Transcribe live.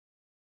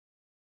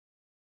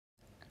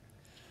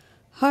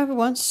Hi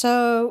everyone,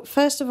 so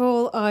first of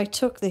all I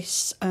took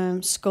this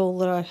skull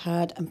that I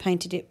had and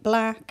painted it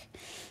black.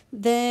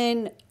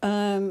 Then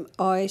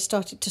I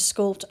started to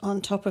sculpt on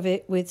top of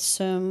it with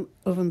some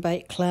oven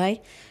baked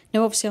clay.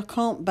 Now obviously I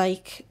can't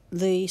bake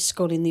the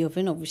skull in the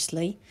oven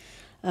obviously.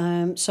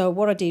 So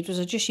what I did was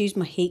I just used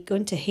my heat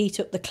gun to heat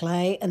up the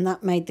clay, and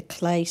that made the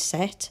clay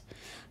set.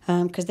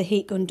 Because the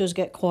heat gun does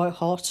get quite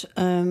hot,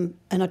 and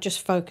I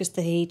just focused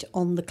the heat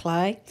on the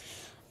clay.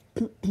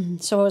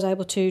 So I was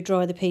able to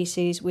dry the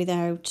pieces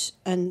without,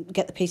 and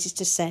get the pieces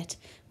to set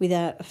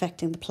without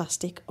affecting the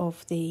plastic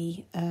of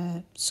the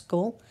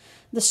skull.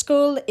 The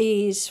skull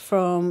is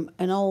from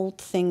an old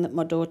thing that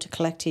my daughter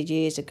collected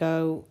years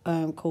ago,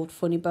 called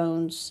Funny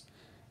Bones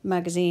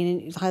magazine,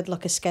 and it had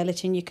like a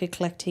skeleton you could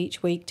collect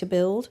each week to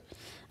build,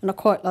 and I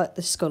quite like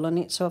the skull on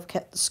it, so I've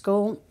kept the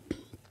skull.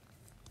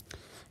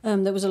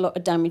 There was a lot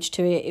of damage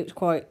to it, it was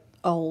quite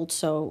old,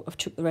 so I've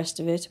took the rest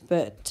of it,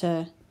 but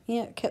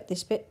yeah, kept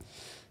this bit.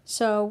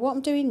 So what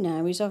I'm doing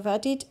now is I've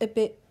added a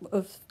bit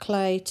of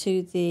clay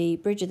to the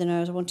bridge of the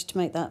nose. I wanted to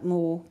make that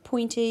more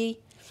pointy,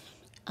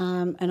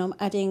 and I'm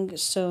adding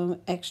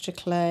some extra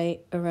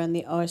clay around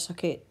the eye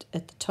socket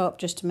at the top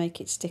just to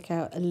make it stick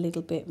out a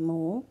little bit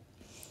more.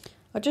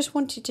 I just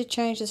wanted to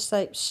change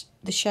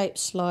the shape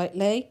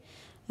slightly,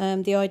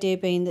 the idea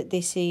being that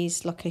this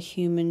is like a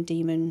human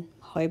demon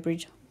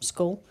hybrid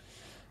skull,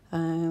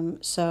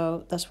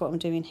 so that's what I'm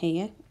doing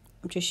here.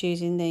 I'm just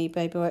using the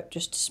baby wipe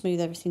just to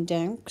smooth everything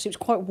down, because it was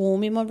quite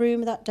warm in my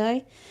room that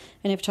day,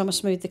 and every time I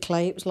smoothed the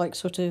clay it was like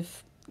sort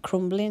of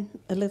crumbling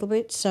a little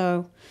bit,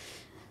 so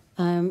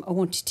I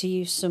wanted to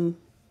use some,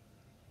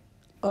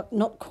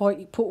 not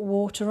quite put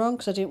water on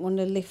because I didn't want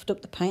to lift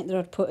up the paint that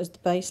I'd put as the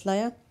base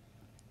layer,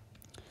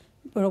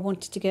 but I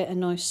wanted to get a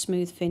nice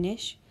smooth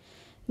finish.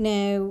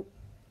 Now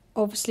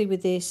obviously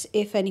with this,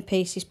 if any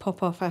pieces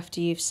pop off after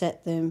you've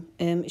set them,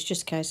 it's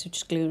just a case of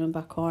just gluing them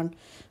back on,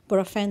 but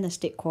I found they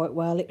stick quite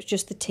well. It was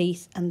just the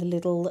teeth and the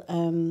little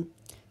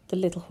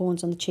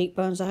horns on the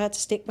cheekbones I had to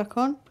stick back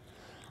on.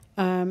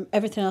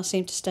 Everything else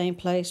seemed to stay in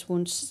place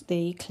once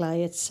the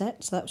clay had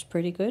set, so that was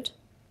pretty good.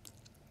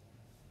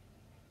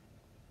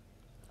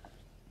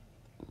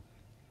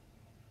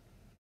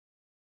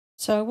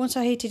 So once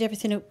I heated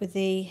everything up with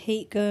the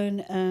heat gun,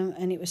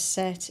 and it was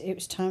set, it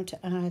was time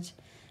to add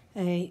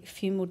a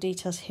few more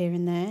details here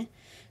and there.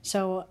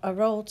 So I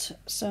rolled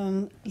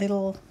some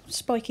little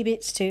spiky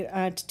bits to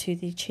add to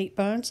the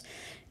cheekbones.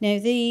 Now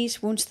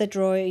these, once they're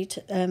dried,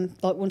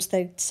 like once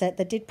they're set,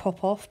 they did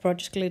pop off, but I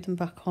just glued them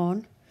back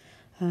on.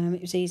 It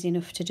was easy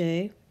enough to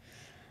do.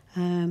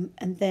 And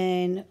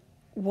then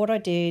what I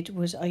did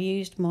was I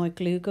used my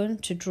glue gun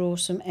to draw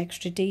some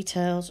extra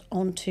details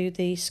onto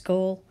the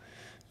skull,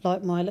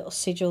 like my little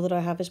sigil that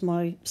I have as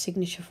my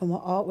signature for my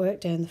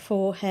artwork down the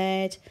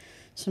forehead,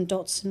 some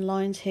dots and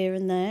lines here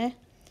and there.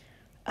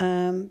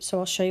 So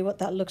I'll show you what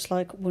that looks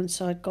like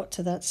once I got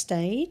to that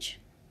stage.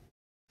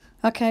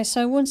 Okay,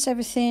 so once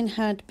everything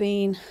had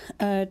been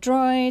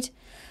dried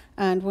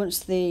and once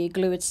the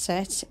glue had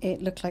set,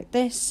 it looked like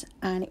this,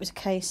 and it was a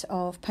case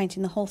of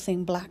painting the whole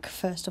thing black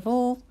first of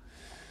all,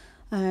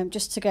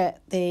 just to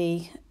get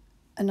a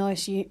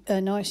nice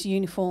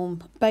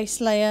uniform base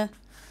layer.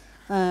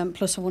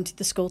 Plus I wanted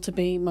the skull to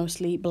be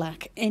mostly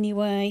black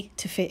anyway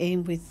to fit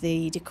in with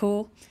the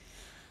decor.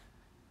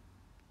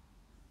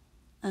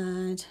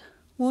 And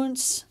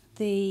once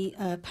the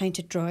paint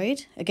had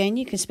dried, again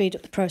you can speed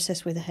up the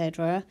process with a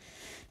hairdryer.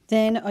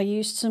 Then I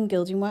used some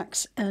gilding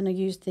wax, and I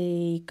used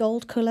the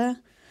gold colour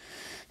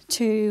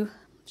to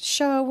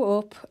show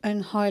up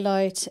and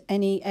highlight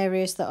any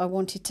areas that I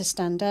wanted to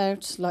stand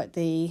out, like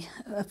the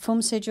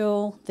thumb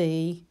sigil,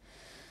 the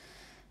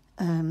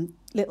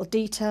little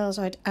details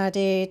I'd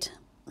added,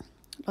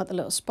 like the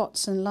little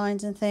spots and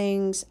lines and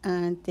things,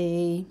 and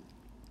the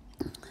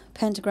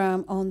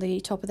pentagram on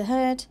the top of the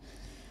head.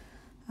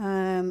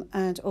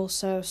 And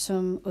also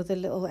some other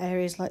little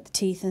areas like the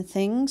teeth and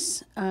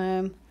things.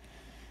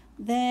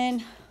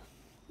 Then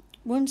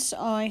once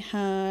I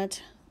had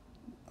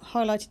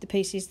highlighted the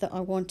pieces that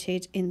I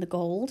wanted in the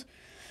gold,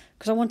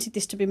 because I wanted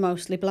this to be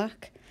mostly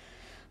black,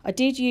 I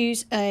did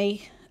use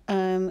a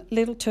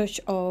little touch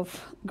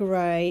of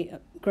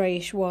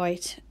greyish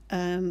white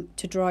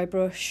to dry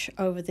brush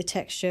over the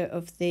texture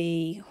of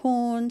the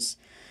horns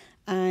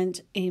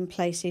and in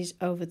places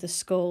over the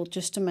skull,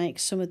 just to make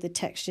some of the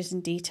textures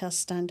and details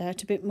stand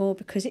out a bit more,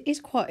 because it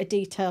is quite a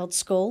detailed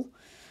skull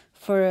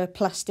for a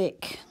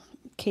plastic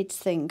kids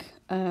thing.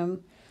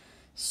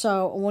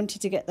 So I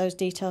wanted to get those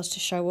details to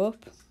show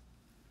up.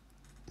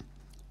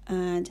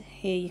 And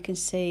here you can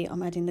see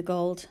I'm adding the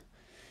gold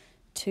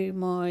to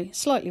my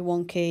slightly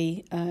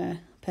wonky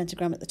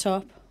pentagram at the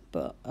top,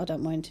 but I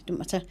don't mind, it doesn't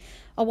matter.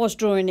 I was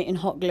drawing it in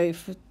hot glue,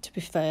 to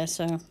be fair,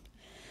 so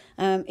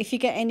if you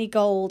get any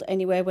gold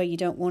anywhere where you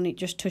don't want it,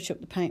 just touch up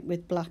the paint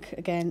with black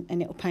again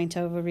and it'll paint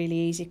over really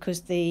easy,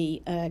 because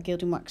the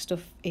gilding wax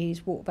stuff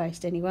is water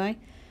based anyway.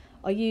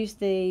 I used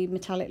the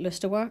metallic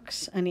luster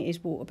wax and it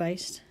is water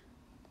based.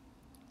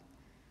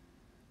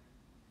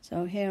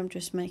 So here I'm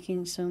just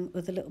making some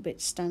other little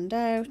bits stand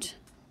out.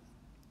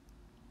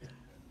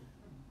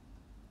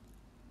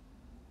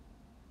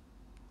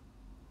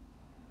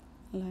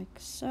 like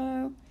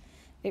so.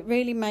 It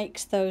really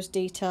makes those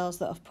details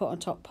that I've put on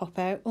top pop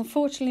out.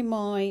 Unfortunately,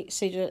 my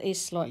sigil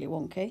is slightly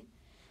wonky,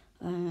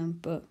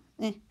 but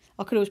I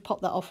could always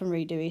pop that off and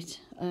redo it.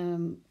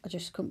 I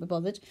just couldn't be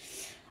bothered.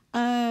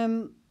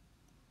 I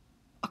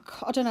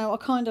don't know, I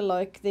kind of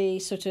like the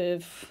sort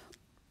of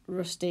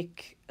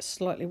rustic,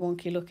 slightly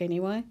wonky look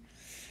anyway.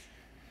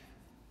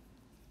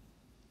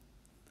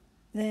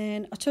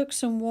 Then I took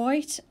some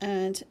white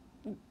and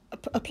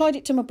applied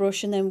it to my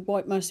brush and then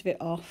wiped most of it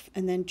off,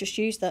 and then just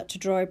used that to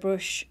dry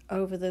brush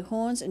over the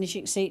horns, and as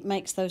you can see, it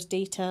makes those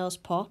details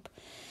pop.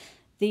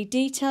 The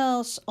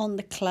details on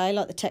the clay,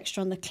 like the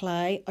texture on the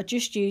clay, I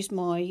just used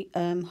my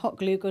hot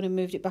glue gun and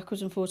moved it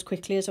backwards and forwards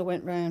quickly as I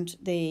went round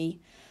the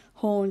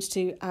horns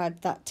to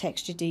add that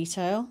texture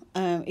detail.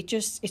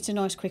 It's a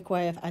nice quick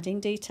way of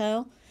adding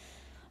detail,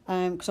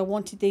 because I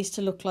wanted these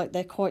to look like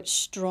they're quite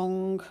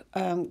strong,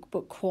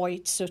 but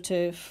quite sort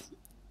of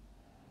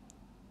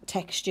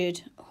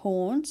textured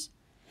horns.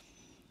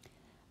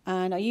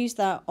 And I used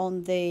that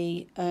on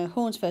the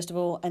horns first of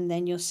all, and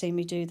then you'll see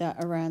me do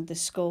that around the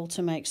skull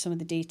to make some of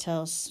the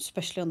details,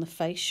 especially on the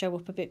face, show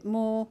up a bit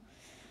more.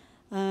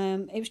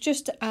 It was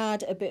just to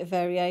add a bit of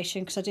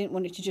variation, because I didn't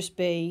want it to just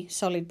be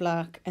solid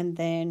black and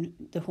then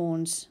the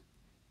horns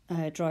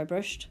dry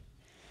brushed.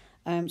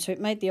 So it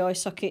made the eye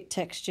socket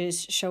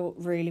textures show up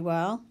really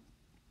well.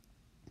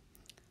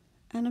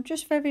 And I'm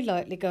just very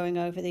lightly going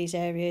over these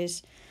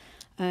areas.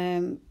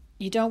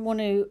 You don't want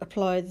to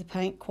apply the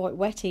paint quite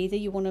wet either.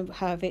 You want to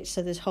have it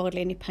so there's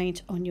hardly any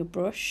paint on your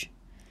brush,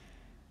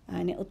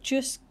 and it'll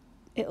just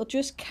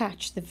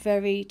catch the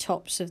very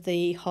tops of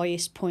the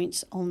highest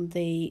points on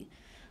the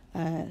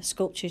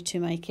sculpture to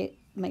make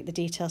the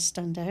details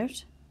stand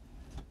out.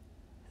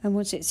 And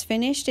once it's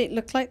finished, it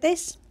looked like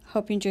this.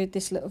 Hope you enjoyed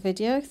this little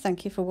video.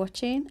 Thank you for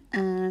watching,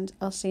 and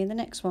I'll see you in the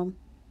next one.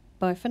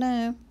 Bye for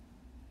now.